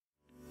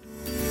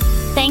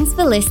Thanks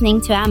for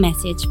listening to our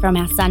message from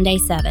our Sunday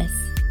service.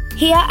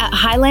 Here at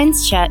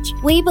Highlands Church,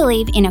 we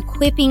believe in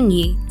equipping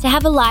you to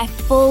have a life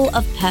full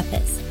of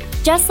purpose,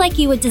 just like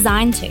you were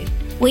designed to.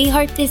 We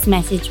hope this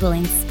message will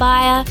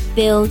inspire,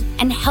 build,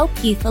 and help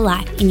you for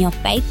life in your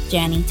faith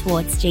journey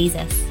towards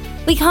Jesus.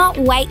 We can't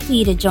wait for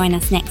you to join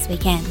us next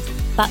weekend.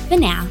 But for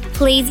now,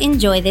 please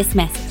enjoy this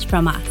message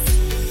from us.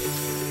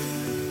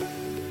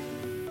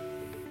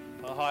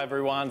 Hi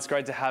everyone, it's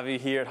great to have you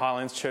here at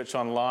Highlands Church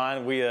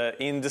Online. We are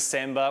in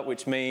December,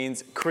 which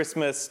means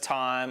Christmas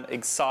time,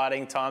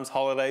 exciting times,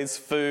 holidays,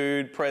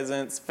 food,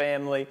 presents,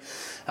 family.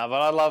 But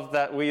I love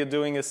that we are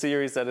doing a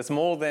series that is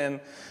more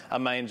than a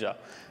manger.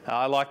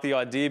 I like the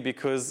idea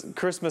because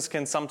Christmas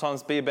can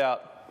sometimes be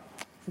about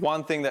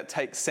one thing that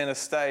takes center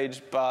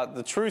stage, but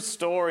the true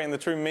story and the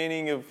true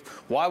meaning of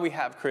why we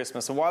have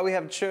Christmas and why we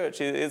have church,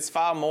 it's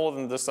far more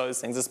than just those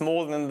things. It's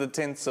more than the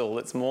tinsel,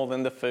 it's more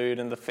than the food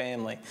and the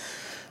family.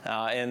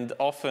 And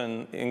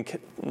often, in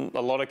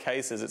a lot of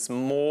cases, it's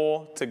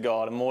more to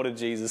God and more to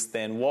Jesus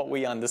than what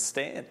we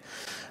understand.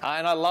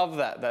 And I love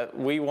that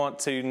we want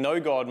to know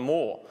God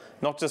more,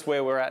 not just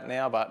where we're at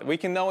now, but we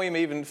can know Him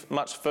even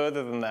much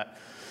further than that.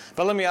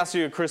 But let me ask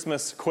you a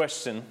Christmas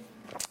question.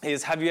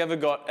 Have you ever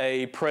got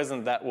a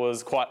present that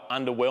was quite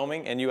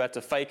underwhelming and you had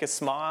to fake a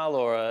smile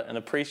or an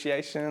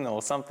appreciation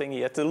or something?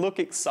 You had to look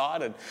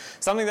excited.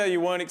 Something that you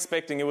weren't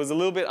expecting. It was a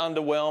little bit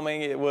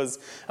underwhelming. It was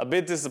a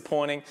bit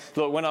disappointing.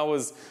 Look, when I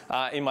was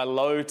in my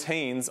low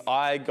teens,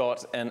 I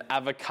got an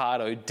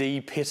avocado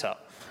de-pitter,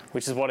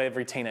 which is what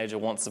every teenager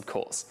wants, of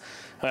course.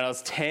 When I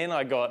was 10,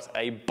 I got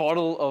a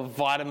bottle of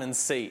vitamin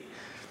C.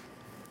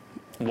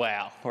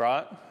 Wow,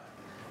 right?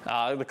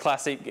 The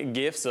classic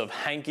gifts of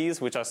hankies,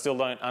 which I still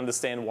don't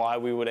understand why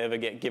we would ever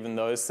get given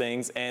those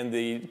things, and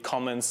the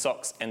common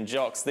socks and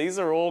jocks. These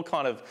are all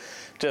kind of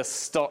just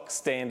stock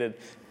standard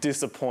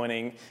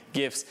disappointing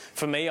gifts.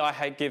 For me, I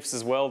hate gifts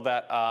as well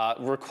that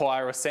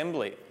require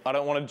assembly. I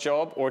don't want a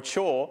job or a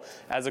chore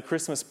as a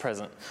Christmas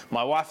present.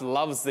 My wife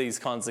loves these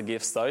kinds of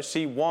gifts though.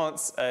 She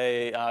wants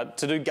to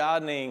do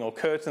gardening or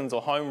curtains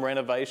or home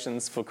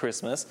renovations for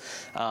Christmas,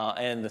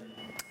 and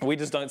we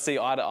just don't see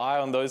eye to eye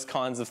on those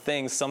kinds of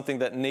things, something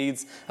that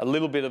needs a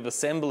little bit of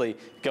assembly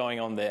going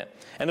on there.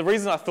 And the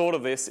reason I thought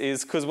of this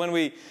is because when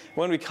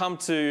we come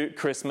to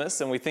Christmas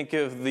and we think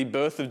of the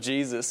birth of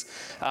Jesus,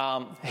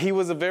 He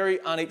was a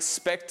very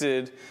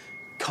unexpected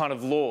kind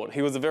of Lord.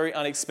 He was a very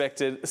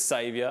unexpected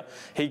Saviour.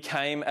 He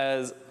came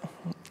as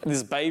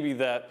this baby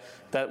that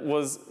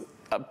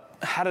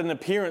had an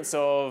appearance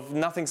of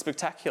nothing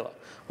spectacular.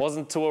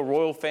 Wasn't to a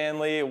royal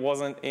family, it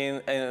wasn't in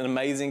an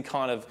amazing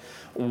kind of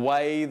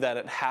way that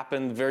it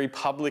happened very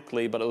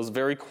publicly, but it was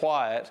very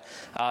quiet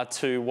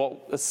to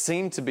what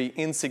seemed to be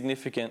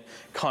insignificant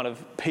kind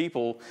of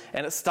people.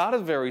 And it started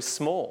very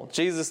small.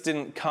 Jesus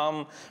didn't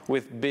come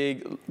with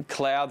big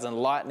clouds and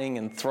lightning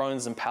and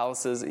thrones and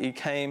palaces. He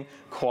came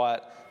quite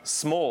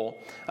small.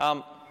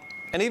 And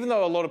even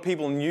though a lot of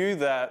people knew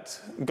that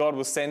God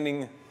was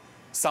sending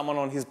someone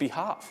on His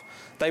behalf,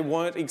 they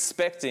weren't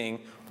expecting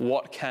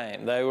what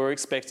came. They were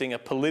expecting a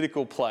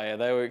political player.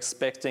 They were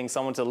expecting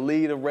someone to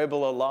lead a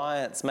rebel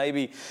alliance.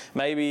 Maybe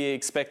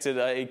expected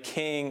a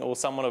king or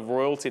someone of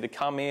royalty to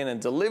come in and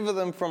deliver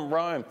them from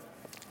Rome.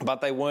 But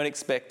they weren't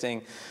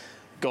expecting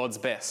God's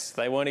best.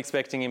 They weren't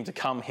expecting Him to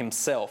come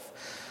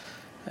Himself.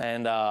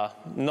 And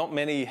not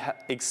many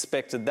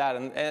expected that.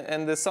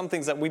 And there's some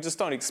things that we just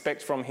don't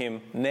expect from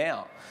Him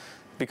now,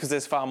 because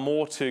there's far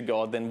more to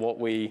God than what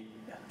we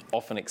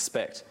often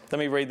expect. Let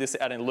me read this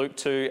out in Luke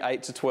 2,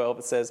 8-12.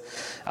 It says,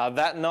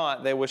 that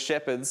night there were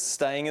shepherds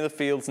staying in the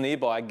fields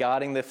nearby,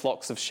 guarding their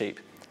flocks of sheep.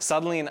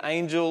 Suddenly an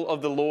angel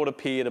of the Lord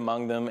appeared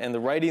among them, and the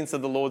radiance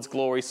of the Lord's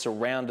glory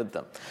surrounded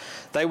them.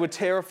 They were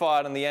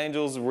terrified, and the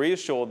angels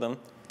reassured them.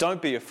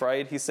 Don't be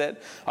afraid, he said.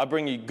 I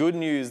bring you good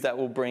news that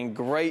will bring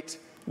great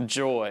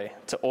joy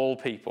to all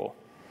people.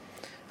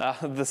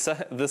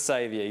 The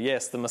Saviour,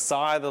 yes, the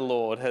Messiah, the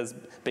Lord, has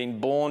been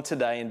born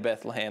today in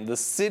Bethlehem, the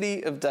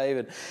city of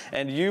David,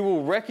 and you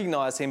will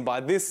recognize Him by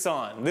this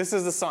sign. This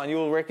is the sign. You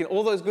will recognize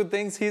all those good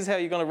things. Here's how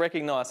you're going to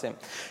recognize Him.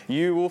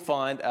 You will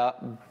find a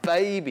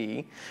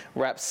baby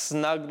wrapped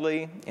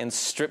snugly in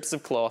strips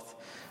of cloth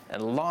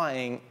and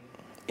lying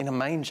in a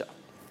manger.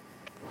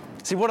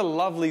 See, what a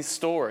lovely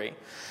story.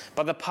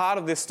 But the part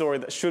of this story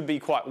that should be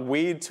quite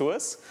weird to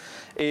us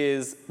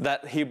is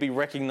that He'll be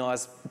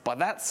recognized by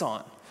that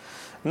sign.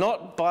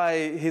 Not by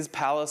His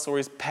palace or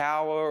His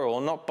power,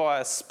 or not by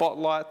a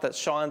spotlight that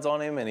shines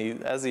on Him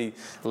and as He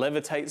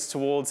levitates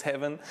towards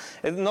heaven.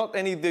 It's not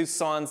any of those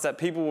signs that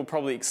people were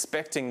probably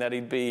expecting that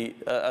He'd be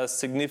a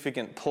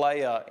significant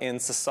player in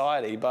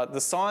society. But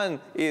the sign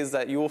is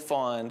that you'll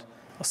find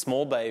a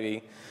small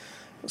baby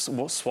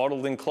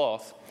swaddled in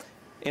cloth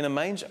in a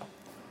manger.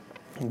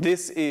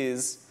 This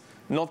is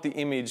not the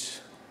image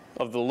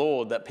of the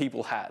Lord that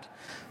people had,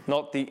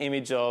 not the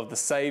image of the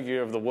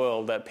Saviour of the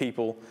world that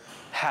people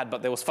had,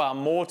 but there was far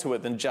more to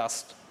it than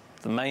just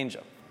the manger.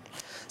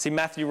 See,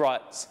 Matthew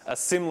writes a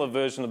similar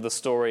version of the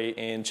story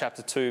in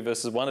chapter 2,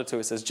 verses 1 to 2.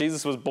 It says,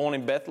 Jesus was born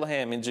in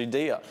Bethlehem in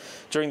Judea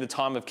during the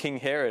time of King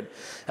Herod.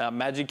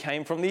 Magi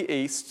came from the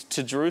east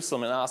to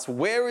Jerusalem and asked,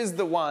 "Where is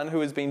the one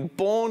who has been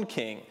born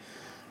king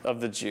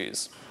of the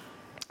Jews?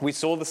 We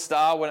saw the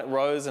star when it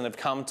rose and have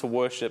come to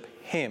worship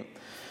him."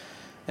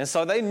 And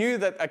so they knew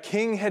that a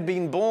king had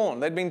been born.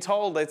 They'd been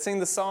told, they'd seen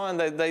the sign,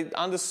 they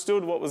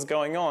understood what was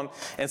going on.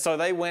 And so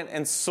they went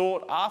and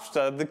sought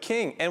after the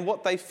king. And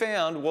what they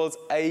found was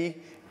a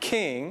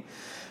king,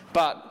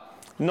 but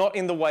not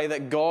in the way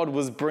that God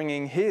was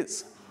bringing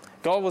his.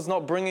 God was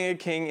not bringing a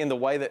king in the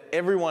way that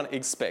everyone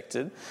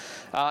expected.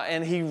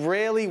 And he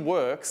rarely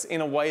works in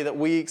a way that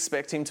we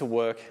expect him to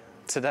work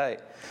today.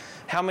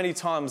 How many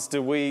times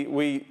do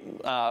we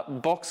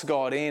box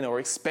God in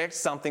or expect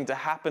something to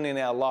happen in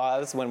our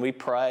lives when we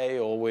pray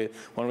or when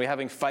we're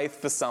having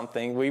faith for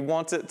something? We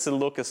want it to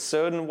look a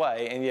certain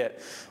way, and yet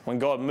when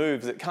God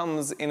moves, it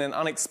comes in an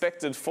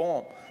unexpected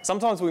form.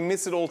 Sometimes we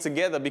miss it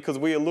altogether because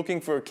we are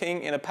looking for a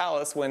king in a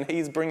palace when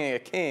he's bringing a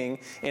king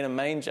in a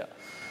manger.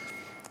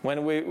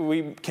 When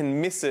we can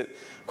miss it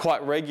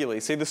quite regularly.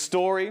 See, the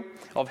story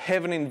of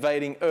heaven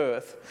invading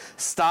earth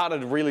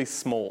started really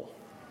small.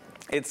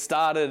 It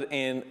started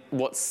in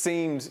what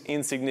seemed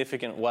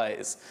insignificant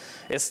ways.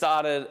 It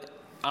started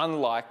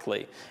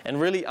unlikely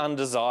and really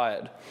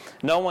undesired.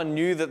 No one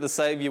knew that the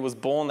Saviour was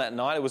born that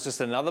night. It was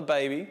just another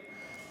baby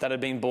that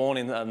had been born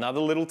in another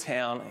little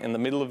town in the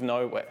middle of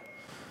nowhere.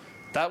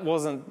 That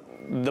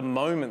wasn't the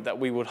moment that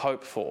we would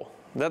hope for.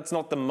 That's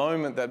not the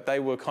moment that they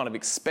were kind of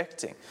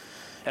expecting.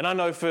 And I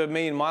know for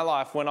me in my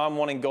life, when I'm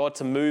wanting God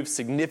to move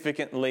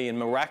significantly and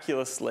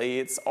miraculously,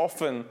 it's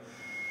often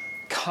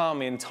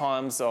come in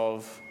times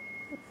of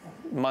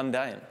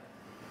mundane.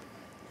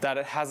 That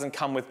it hasn't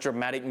come with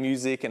dramatic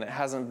music and it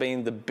hasn't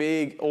been the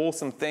big,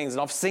 awesome things.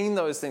 And I've seen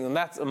those things and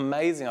that's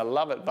amazing. I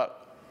love it.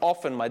 But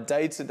often my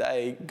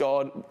day-to-day,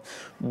 God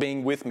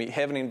being with me,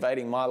 heaven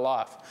invading my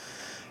life,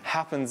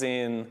 happens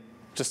in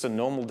just a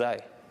normal day,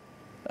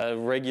 a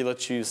regular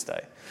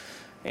Tuesday,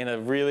 in a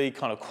really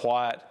kind of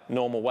quiet,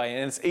 normal way.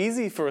 And it's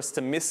easy for us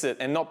to miss it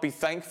and not be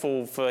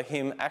thankful for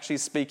him actually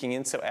speaking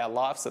into our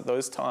lives at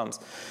those times,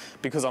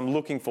 because I'm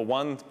looking for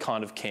one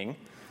kind of king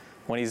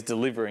when he's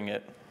delivering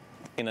it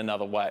in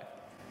another way.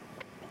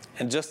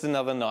 And just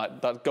another night.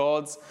 But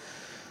God's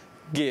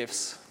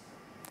gifts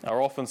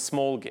are often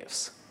small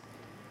gifts,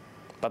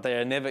 but they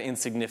are never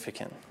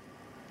insignificant.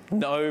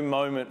 No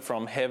moment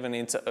from heaven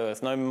into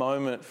earth,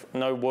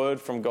 no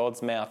word from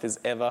God's mouth is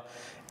ever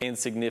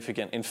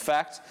insignificant. In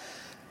fact,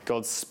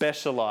 God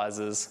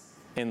specializes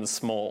in the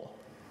small.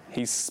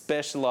 He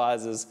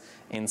specializes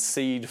in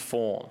seed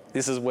form.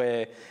 This is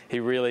where he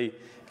really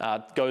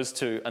goes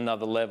to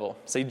another level.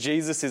 See,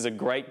 Jesus is a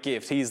great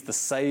gift. He is the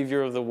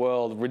Saviour of the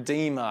world,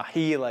 Redeemer,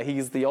 Healer. He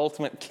is the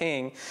ultimate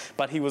King,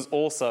 but he was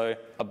also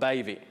a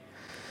baby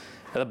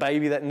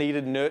that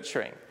needed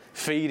nurturing,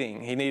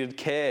 feeding. He needed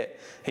care.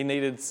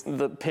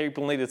 The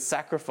people needed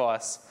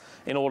sacrifice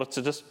in order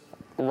to just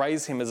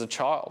raise him as a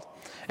child.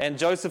 And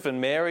Joseph and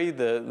Mary,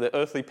 the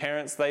earthly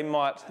parents, they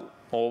might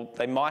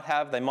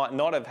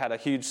not have had a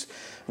huge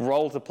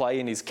role to play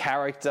in his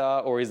character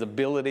or his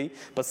ability,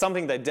 but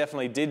something they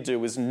definitely did do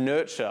was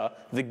nurture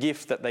the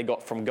gift that they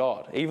got from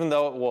God. Even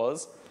though it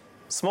was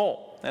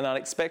small and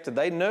unexpected,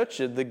 they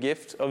nurtured the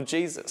gift of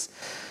Jesus.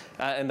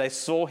 And they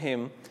saw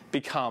him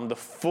become the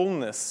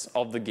fullness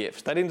of the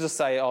gift. They didn't just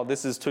say, "Oh,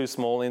 this is too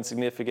small,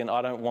 insignificant,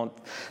 I don't want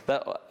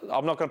that,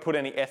 I'm not going to put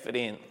any effort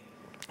in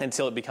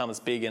until it becomes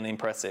big and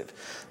impressive."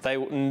 They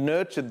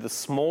nurtured the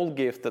small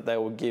gift that they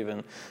were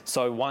given,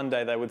 so one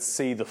day they would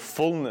see the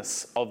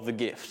fullness of the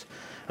gift.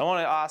 I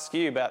want to ask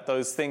you about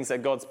those things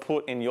that God's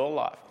put in your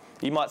life.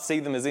 You might see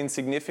them as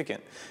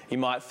insignificant. You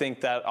might think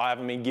that I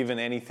haven't been given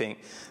anything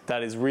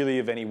that is really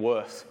of any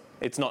worth.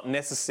 It's not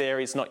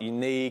necessary, it's not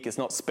unique, it's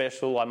not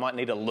special. I might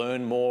need to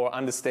learn more,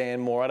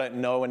 understand more. I don't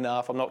know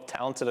enough, I'm not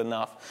talented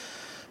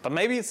enough. But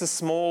maybe it's a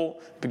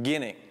small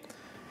beginning.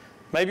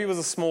 Maybe it was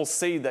a small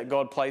seed that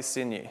God placed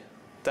in you,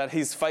 that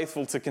he's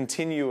faithful to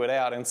continue it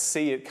out and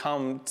see it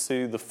come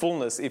to the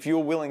fullness if you're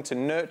willing to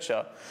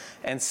nurture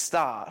and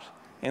start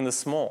in the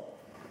small.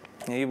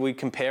 We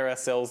compare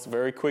ourselves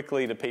very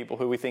quickly to people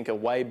who we think are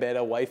way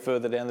better, way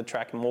further down the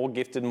track, more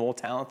gifted, more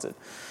talented.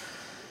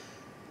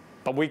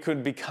 But we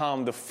could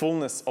become the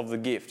fullness of the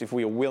gift if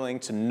we are willing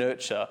to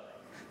nurture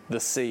the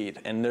seed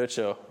and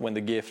nurture when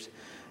the gift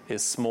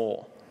is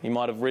small. You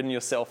might have ridden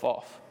yourself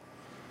off.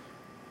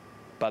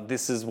 But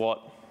this is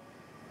what,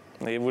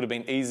 it would have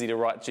been easy to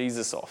write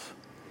Jesus off.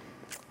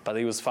 But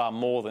he was far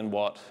more than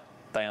what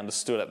they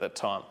understood at that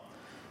time.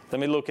 Let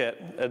me look at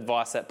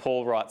advice that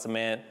Paul writes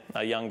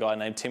a young guy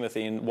named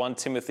Timothy, in 1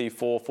 Timothy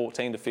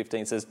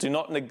 4:14-15 says, "Do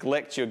not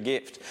neglect your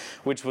gift,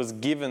 which was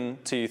given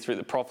to you through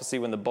the prophecy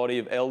when the body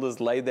of elders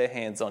laid their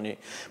hands on you.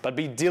 But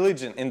be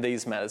diligent in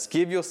these matters.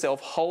 Give yourself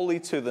wholly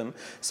to them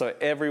so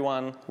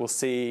everyone will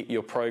see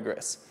your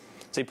progress."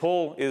 See,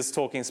 Paul is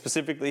talking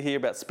specifically here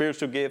about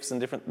spiritual gifts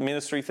and different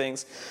ministry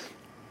things.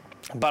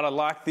 But I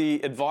like the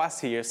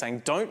advice here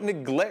saying, don't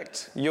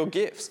neglect your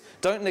gifts.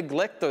 Don't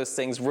neglect those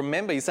things.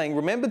 Remember, he's saying,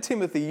 remember,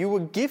 Timothy, you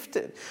were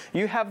gifted.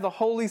 You have the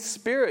Holy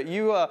Spirit.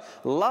 You are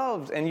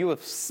loved and you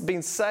have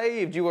been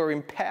saved. You are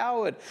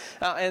empowered.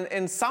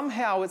 And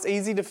somehow it's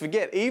easy to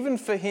forget. Even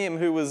for him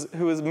who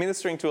was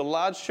ministering to a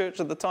large church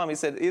at the time, he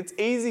said, it's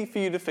easy for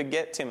you to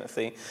forget,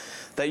 Timothy,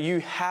 that you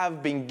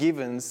have been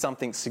given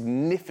something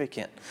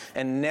significant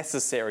and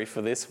necessary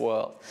for this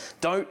world.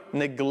 Don't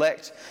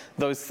neglect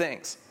those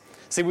things.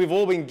 See, we've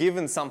all been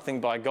given something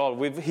by God.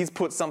 He's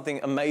put something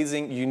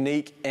amazing,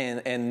 unique,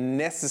 and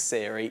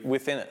necessary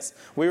within us.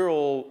 We're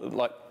all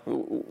like,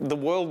 the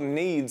world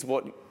needs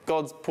what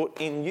God's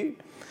put in you.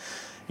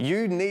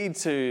 You need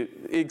to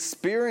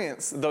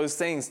experience those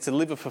things to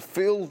live a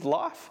fulfilled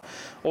life,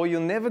 or you're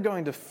never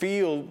going to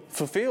feel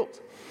fulfilled.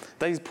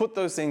 That He's put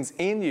those things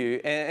in you,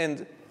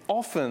 and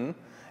often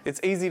it's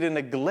easy to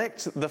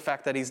neglect the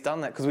fact that He's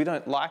done that because we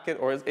don't like it,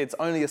 or it's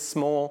only a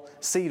small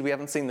seed. We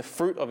haven't seen the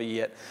fruit of it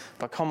yet.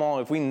 But come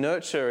on, if we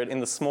nurture it in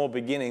the small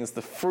beginnings,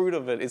 the fruit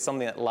of it is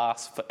something that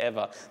lasts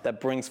forever, that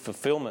brings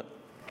fulfillment.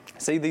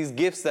 See, these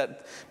gifts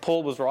that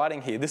Paul was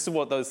writing here, this is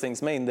what those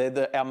things mean.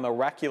 They're our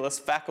miraculous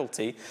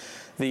faculty,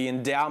 the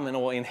endowment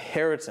or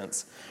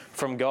inheritance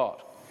from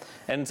God.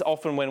 And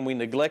often when we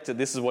neglect it,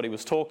 this is what he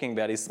was talking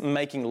about, is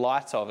making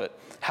light of it,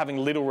 having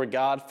little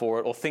regard for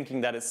it, or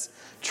thinking that it's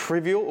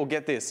trivial, or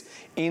get this,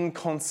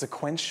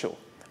 inconsequential.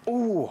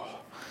 Ooh,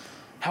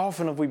 how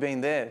often have we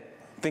been there,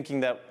 thinking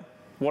that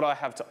what I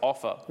have to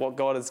offer, what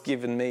God has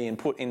given me and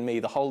put in me,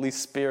 the Holy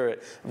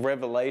Spirit,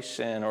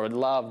 revelation, or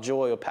love,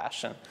 joy, or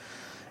passion,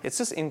 it's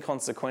just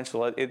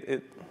inconsequential.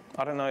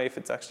 I don't know if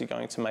it's actually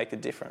going to make a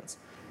difference.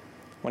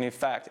 When in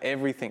fact,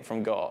 everything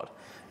from God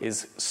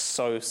is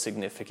so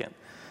significant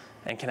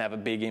and can have a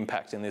big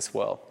impact in this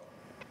world.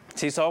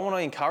 See, so I want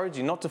to encourage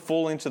you not to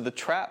fall into the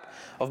trap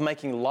of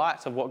making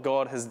light of what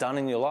God has done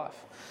in your life.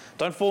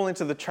 Don't fall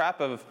into the trap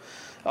of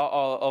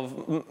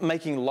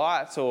making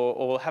light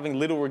or having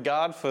little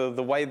regard for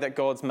the way that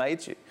God's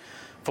made you,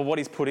 for what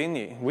He's put in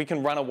you. We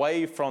can run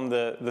away from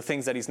the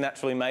things that He's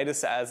naturally made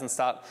us as and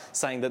start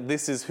saying that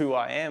this is who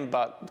I am,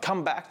 but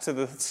come back to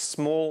the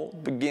small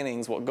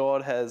beginnings, what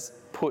God has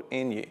put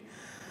in you.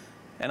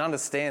 And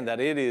understand that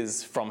it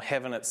is from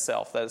heaven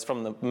itself, that it's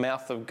from the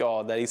mouth of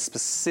God, that He's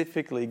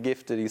specifically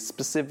gifted, He's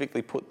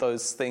specifically put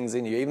those things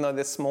in you, even though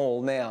they're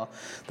small now,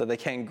 that they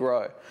can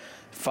grow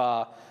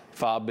far,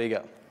 far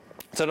bigger.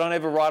 So don't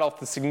ever write off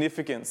the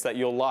significance that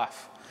your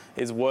life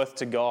is worth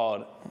to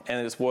God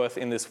and it's worth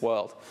in this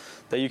world,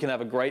 that you can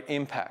have a great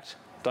impact.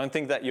 Don't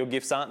think that your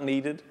gifts aren't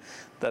needed,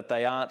 that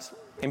they aren't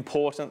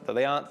important, that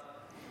they aren't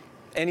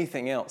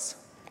anything else.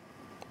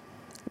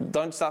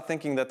 Don't start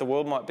thinking that the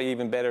world might be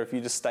even better if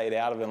you just stayed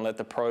out of it and let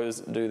the pros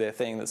do their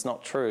thing. That's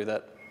not true.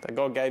 That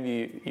God gave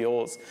you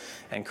yours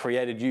and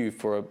created you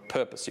for a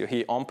purpose. You're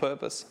here on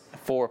purpose,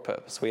 for a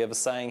purpose. We have a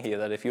saying here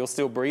that if you're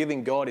still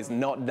breathing, God is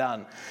not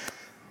done.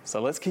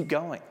 So let's keep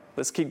going.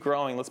 Let's keep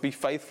growing. Let's be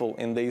faithful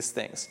in these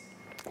things.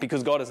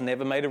 Because God has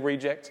never made a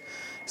reject.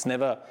 He's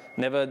never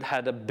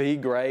had a B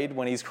grade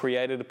when He's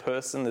created a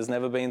person. There's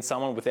never been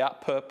someone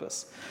without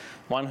purpose,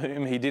 one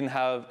whom He didn't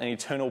have an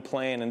eternal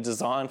plan and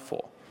design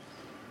for.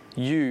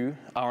 You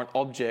are an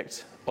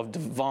object of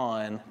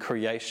divine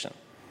creation.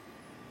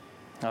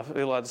 I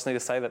feel I just need to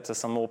say that to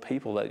some more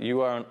people, that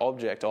you are an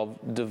object of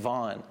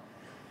divine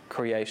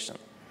creation.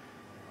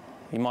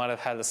 You might have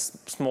had a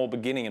small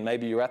beginning, and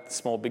maybe you're at the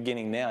small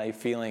beginning now, you're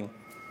feeling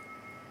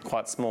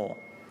quite small.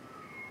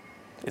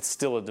 It's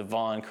still a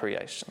divine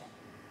creation.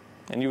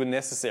 And you are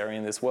necessary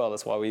in this world.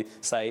 That's why we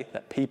say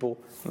that people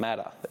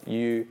matter, that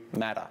you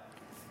matter.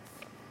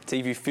 See,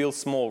 if you feel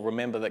small,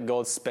 remember that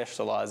God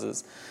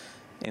specializes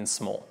in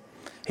small.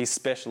 He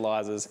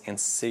specializes in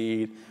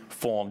seed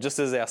form. Just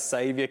as our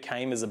Savior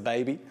came as a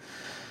baby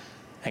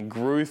and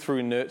grew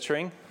through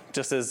nurturing,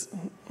 just as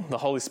the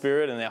Holy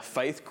Spirit and our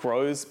faith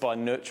grows by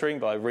nurturing,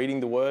 by reading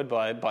the Word,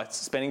 by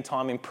spending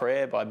time in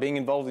prayer, by being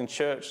involved in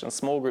church and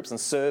small groups and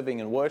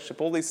serving and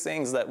worship, all these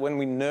things, that when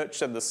we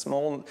nurture the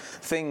small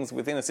things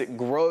within us, it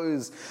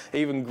grows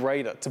even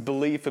greater, to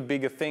believe for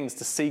bigger things,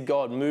 to see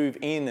God move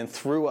in and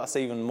through us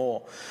even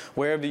more.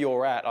 Wherever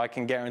you're at, I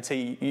can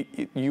guarantee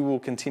you will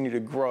continue to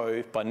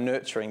grow by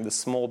nurturing the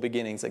small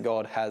beginnings that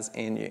God has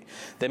in you.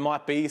 There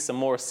might be some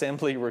more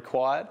assembly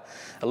required,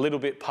 a little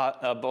bit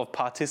of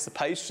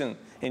participation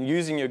in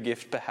using your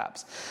gift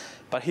perhaps.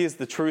 But here's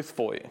the truth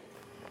for you,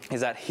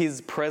 is that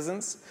His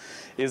presence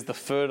is the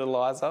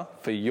fertilizer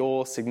for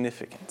your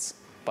significance.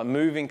 By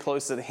moving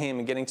closer to Him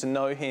and getting to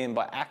know Him,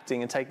 by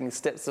acting and taking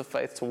steps of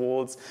faith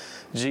towards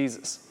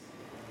Jesus,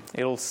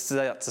 it'll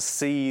start to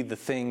see the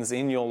things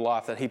in your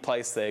life that He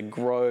placed there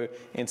grow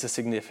into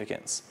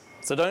significance.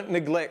 So don't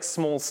neglect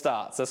small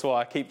starts. That's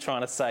why I keep trying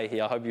to say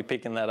here. I hope you're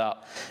picking that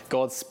up.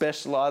 God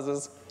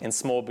specializes in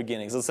small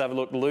beginnings. Let's have a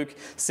look. Luke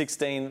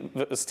 16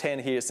 verse 10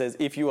 here, it says,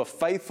 if you are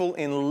faithful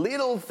in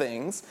little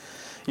things,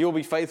 you'll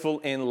be faithful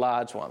in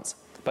large ones.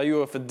 But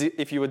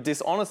if you are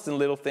dishonest in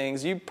little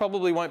things, you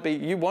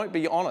won't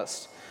be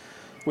honest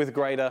with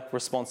greater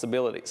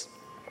responsibilities.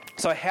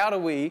 So how do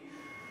we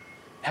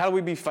How do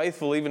we be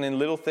faithful even in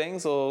little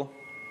things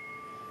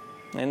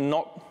and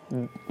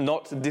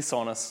not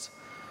dishonest,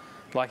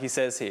 like he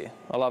says here?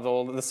 I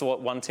love this is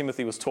what 1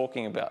 Timothy was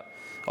talking about,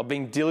 of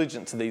being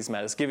diligent to these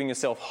matters, giving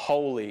yourself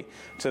wholly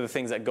to the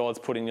things that God's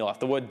put in your life.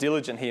 The word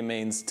diligent here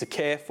means to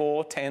care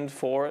for, tend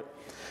for it,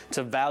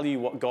 to value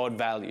what God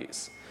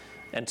values,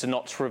 and to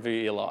not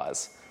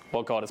trivialize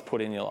what God has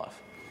put in your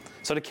life.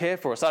 So to care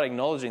for it, start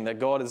acknowledging that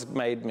God has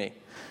made me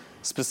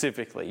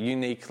specifically,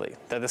 uniquely,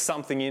 that there's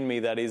something in me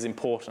that is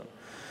important,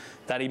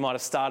 that he might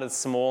have started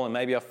small and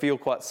maybe I feel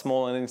quite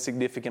small and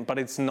insignificant, but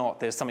it's not.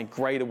 There's something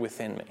greater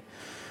within me.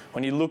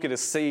 When you look at a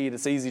seed,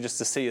 it's easy just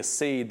to see a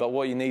seed, but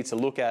what you need to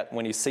look at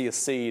when you see a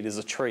seed is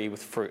a tree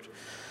with fruit.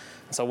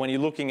 So when you're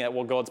looking at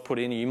what God's put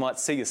in you, you might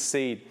see a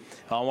seed.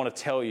 And I want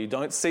to tell you,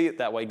 don't see it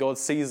that way. God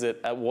sees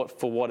it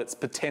for what its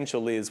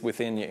potential is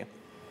within you.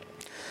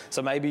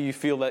 So maybe you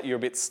feel that you're a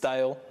bit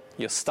stale,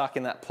 you're stuck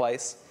in that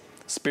place,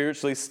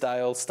 spiritually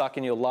stale, stuck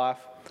in your life.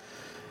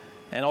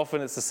 And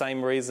often it's the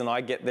same reason I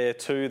get there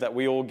too, that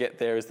we all get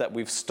there, is that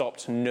we've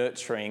stopped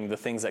nurturing the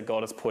things that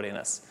God has put in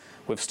us.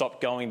 We've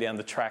stopped going down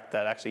the track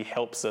that actually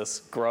helps us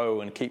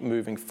grow and keep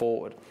moving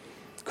forward.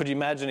 Could you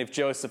imagine if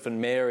Joseph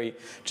and Mary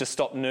just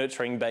stopped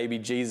nurturing baby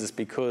Jesus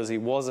because he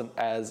wasn't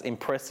as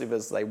impressive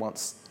as they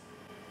once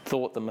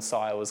thought the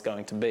Messiah was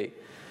going to be?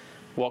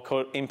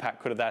 What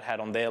impact could have that had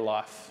on their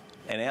life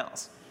and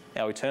ours,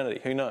 our eternity?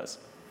 Who knows?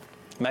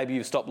 Maybe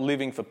you've stopped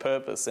living for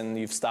purpose and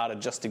you've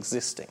started just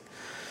existing.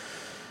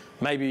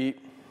 Maybe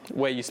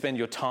where you spend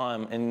your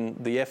time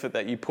and the effort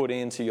that you put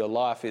into your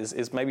life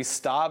is maybe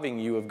starving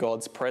you of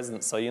God's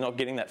presence, so you're not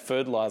getting that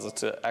fertilizer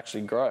to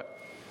actually grow.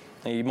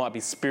 And you might be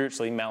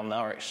spiritually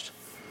malnourished.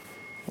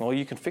 Well,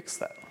 you can fix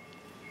that.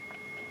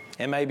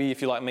 And maybe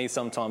if you're like me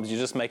sometimes, you're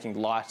just making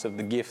light of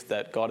the gift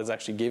that God has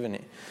actually given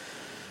you.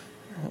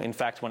 In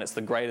fact, when it's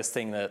the greatest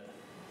thing that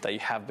you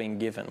have been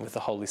given with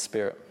the Holy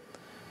Spirit.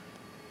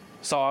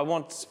 So I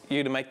want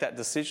you to make that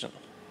decision.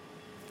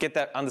 Get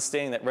that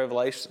understanding, that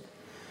revelation.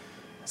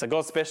 So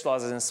God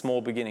specializes in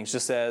small beginnings,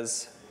 just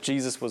as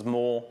Jesus was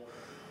more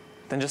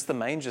than just the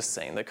manger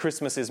scene, that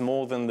Christmas is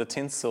more than the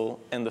tinsel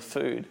and the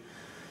food.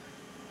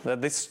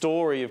 That this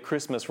story of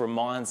Christmas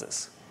reminds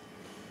us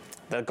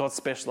that God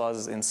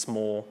specializes in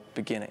small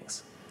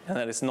beginnings and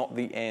that it's not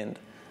the end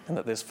and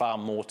that there's far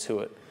more to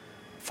it,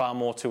 far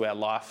more to our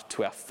life,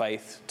 to our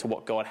faith, to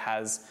what God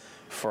has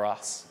for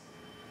us.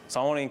 So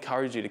I want to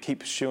encourage you to keep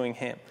pursuing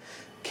Him,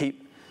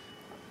 keep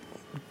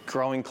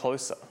growing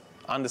closer,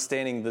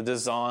 understanding the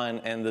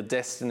design and the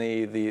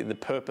destiny, the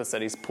purpose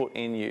that He's put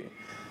in you,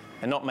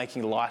 and not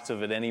making light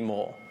of it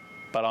anymore.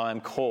 But I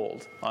am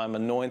called, I'm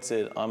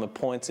anointed, I'm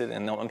appointed,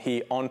 and I'm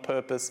here on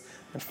purpose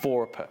and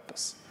for a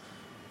purpose.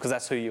 Because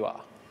that's who you are.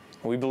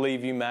 We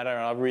believe you matter,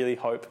 and I really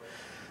hope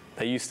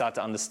that you start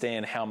to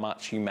understand how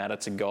much you matter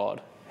to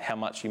God, how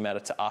much you matter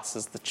to us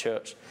as the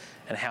church,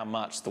 and how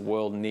much the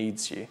world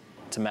needs you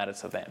to matter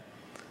to them.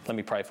 Let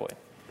me pray for you.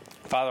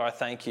 Father, I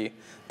thank you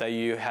that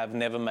you have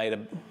never made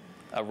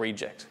a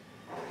reject.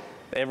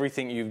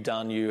 Everything you've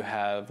done, you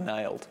have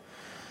nailed.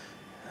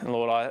 And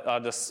Lord,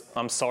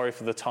 I'm sorry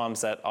for the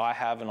times that I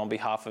have, and on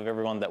behalf of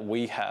everyone that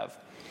we have,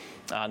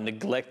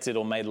 neglected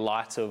or made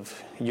light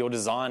of your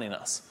design in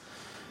us.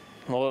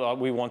 Lord,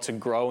 we want to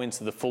grow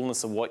into the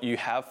fullness of what you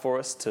have for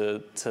us,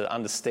 to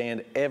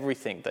understand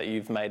everything that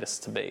you've made us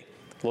to be.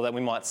 Lord, that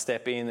we might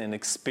step in and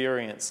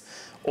experience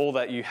all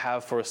that you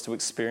have for us to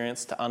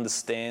experience, to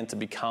understand, to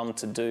become,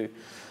 to do.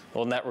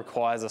 Lord, and that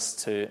requires us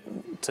to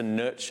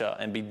nurture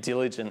and be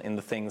diligent in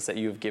the things that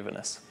you have given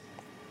us.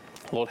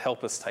 Lord,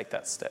 help us take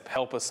that step.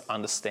 Help us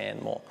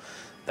understand more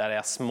that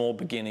our small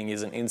beginning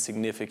isn't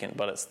insignificant,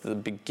 but it's the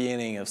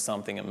beginning of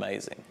something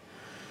amazing.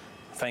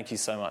 Thank you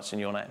so much in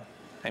your name.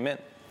 Amen.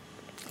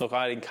 Look,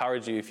 I'd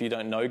encourage you, if you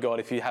don't know God,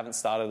 if you haven't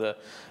started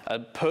a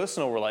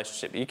personal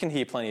relationship, you can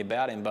hear plenty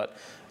about Him, but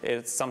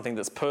it's something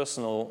that's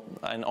personal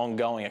and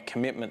ongoing, a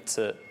commitment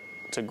to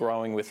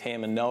growing with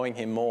Him and knowing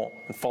Him more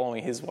and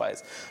following His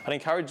ways. I'd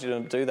encourage you to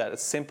do that.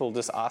 It's simple,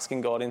 just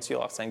asking God into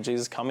your life, saying,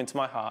 Jesus, come into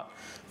my heart,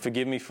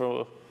 forgive me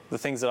for the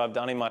things that I've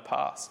done in my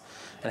past,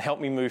 and help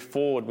me move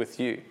forward with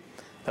you,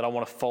 that I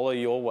want to follow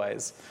your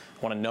ways,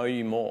 I want to know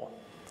you more.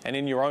 And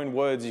in your own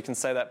words, you can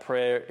say that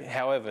prayer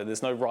however,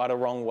 there's no right or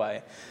wrong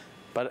way,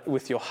 but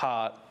with your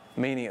heart,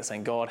 meaning it,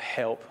 saying, God,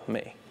 help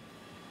me.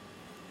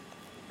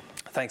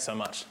 Thanks so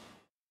much.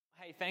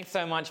 Hey, thanks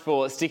so much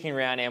for sticking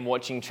around and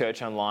watching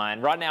Church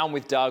Online. Right now I'm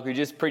with Doug, who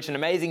just preached an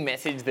amazing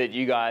message that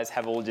you guys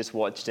have all just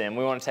watched, and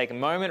we want to take a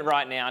moment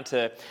right now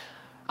to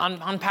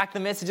unpack the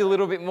message a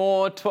little bit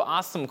more, to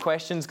ask some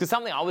questions, because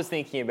something I was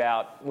thinking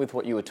about with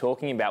what you were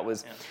talking about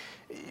was,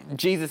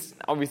 Jesus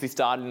obviously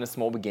started in the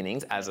small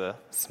beginnings as a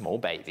small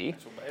baby,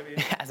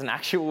 as an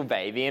actual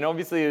baby, and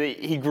obviously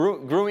he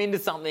grew into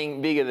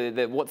something bigger.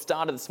 That what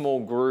started small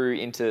grew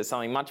into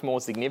something much more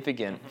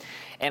significant.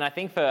 And I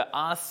think for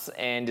us,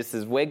 and just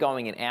as we're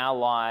going in our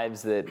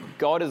lives, that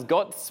God has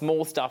got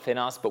small stuff in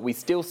us, but we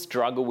still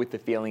struggle with the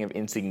feeling of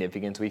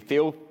insignificance. We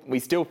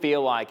still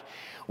feel like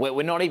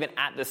we're not even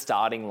at the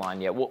starting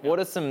line yet. What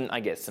are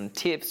some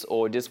tips,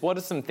 or just what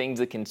are some things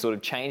that can sort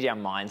of change our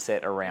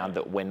mindset around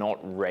that we're not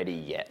ready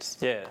yet?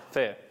 Yeah,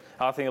 fair.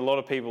 I think a lot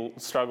of people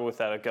struggle with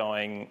that, of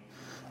going,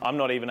 I'm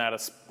not even at a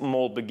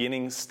small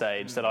beginning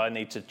stage that I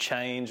need to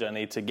change, I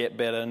need to get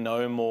better,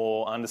 know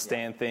more,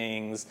 understand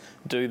things,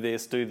 do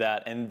this, do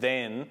that, and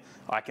then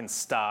I can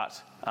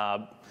start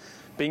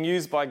being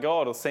used by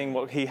God or seeing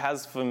what He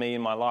has for me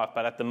in my life.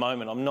 But at the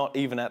moment, I'm not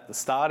even at the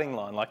starting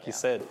line, like you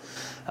said.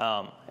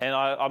 And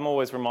I'm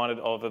always reminded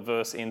of a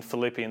verse in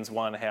Philippians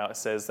 1, how it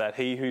says that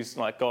He who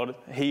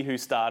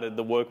started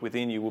the work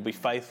within you will be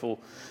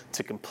faithful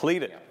to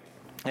complete it.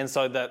 And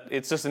so that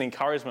it's just an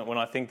encouragement when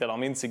I think that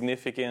I'm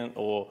insignificant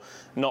or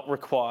not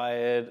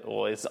required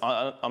or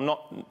I'm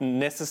not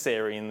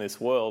necessary in this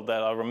world,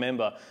 that I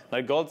remember,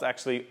 no, God's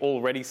actually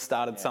already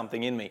started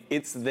something in me.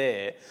 It's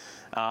there.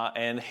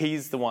 And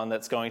He's the one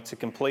that's going to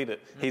complete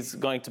it. He's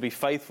going to be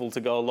faithful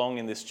to go along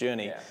in this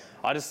journey. Yeah.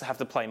 I just have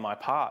to play my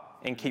part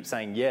and keep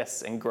saying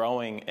yes and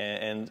growing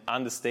and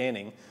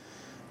understanding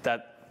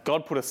that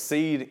God put a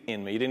seed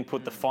in me. He didn't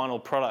put the final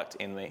product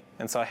in me.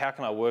 And so how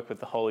can I work with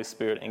the Holy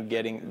Spirit and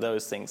getting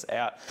those things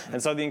out?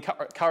 And so the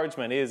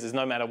encouragement is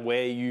no matter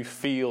where you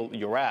feel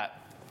you're at,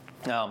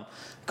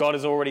 God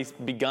has already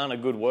begun a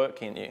good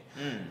work in you.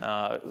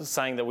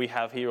 Saying that we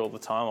have here all the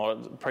time, or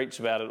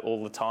preach about it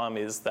all the time,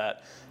 is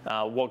that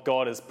what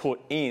God has put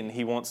in,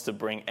 He wants to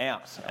bring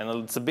out. And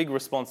it's a big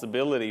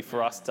responsibility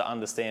for us to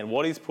understand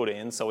what He's put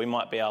in, so we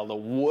might be able to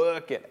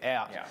work it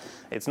out. Yeah.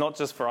 It's not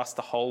just for us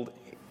to hold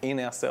in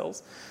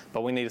ourselves,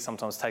 but we need to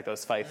sometimes take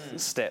those faith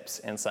steps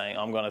and saying,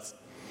 I'm going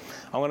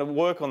to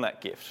work on that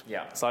gift.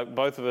 Yeah. It's like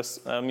both of us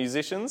are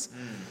musicians.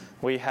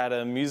 We had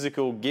a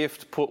musical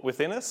gift put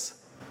within us,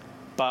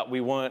 but we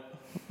weren't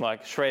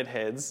like shred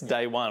heads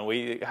day one.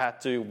 We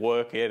had to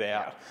work it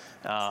out.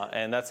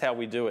 And that's how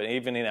we do it.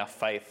 Even in our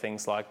faith,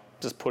 things like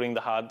just putting the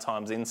hard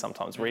times in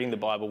sometimes, reading the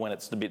Bible when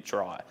it's a bit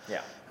dry,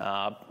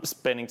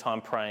 spending time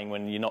praying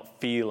when you're not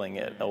feeling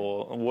it,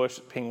 or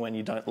worshipping when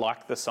you don't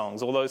like the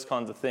songs, all those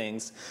kinds of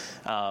things.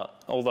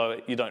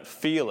 Although you don't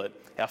feel it,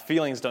 our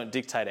feelings don't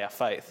dictate our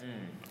faith.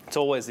 It's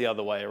always the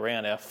other way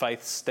around. Our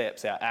faith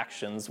steps, our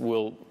actions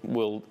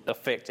will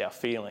affect our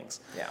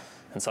feelings. Yeah.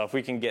 And so if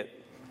we can get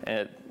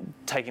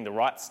taking the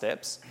right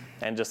steps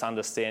and just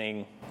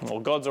understanding, well,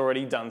 God's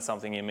already done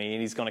something in me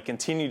and He's going to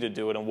continue to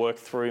do it and work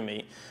through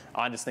me.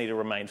 I just need to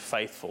remain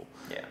faithful.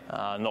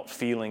 Not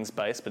feelings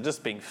based, but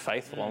just being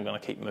faithful. I'm going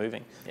to keep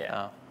moving.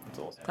 That's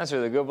awesome. That's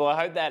really good. Well, I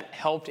hope that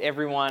helped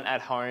everyone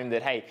at home,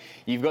 that, hey,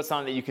 you've got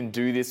something that you can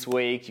do this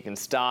week. You can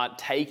start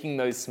taking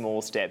those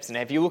small steps. And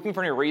if you're looking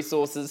for any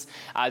resources,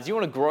 do you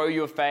want to grow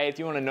your faith,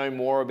 you want to know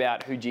more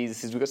about who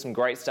Jesus is, we've got some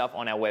great stuff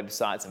on our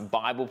website, some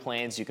Bible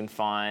plans you can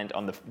find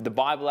on the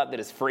Bible app that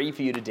is free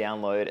for you to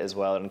download as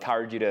well. I'd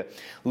encourage you to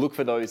look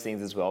for those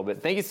things as well.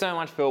 But thank you so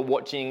much for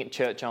watching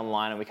Church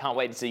Online, and we can't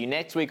wait to see you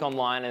next week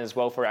online, and as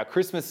well for our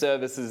Christmas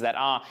services that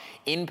are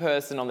in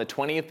person on the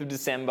 20th of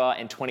December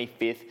and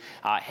 25th.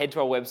 Head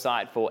to our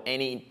website for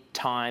any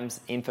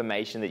times,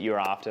 information that you're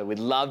after. We'd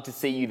love to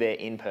see you there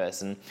in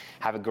person.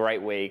 Have a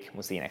great week.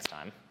 We'll see you next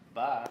time.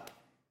 Bye.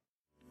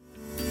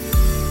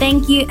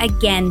 Thank you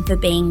again for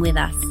being with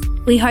us.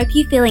 We hope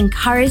you feel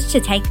encouraged to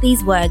take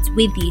these words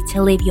with you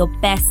to live your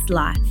best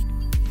life.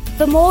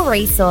 For more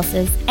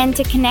resources and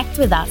to connect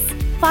with us,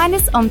 find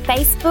us on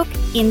Facebook,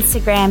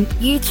 Instagram,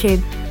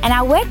 YouTube, and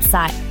our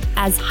website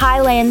as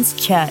Highlands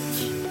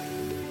Church.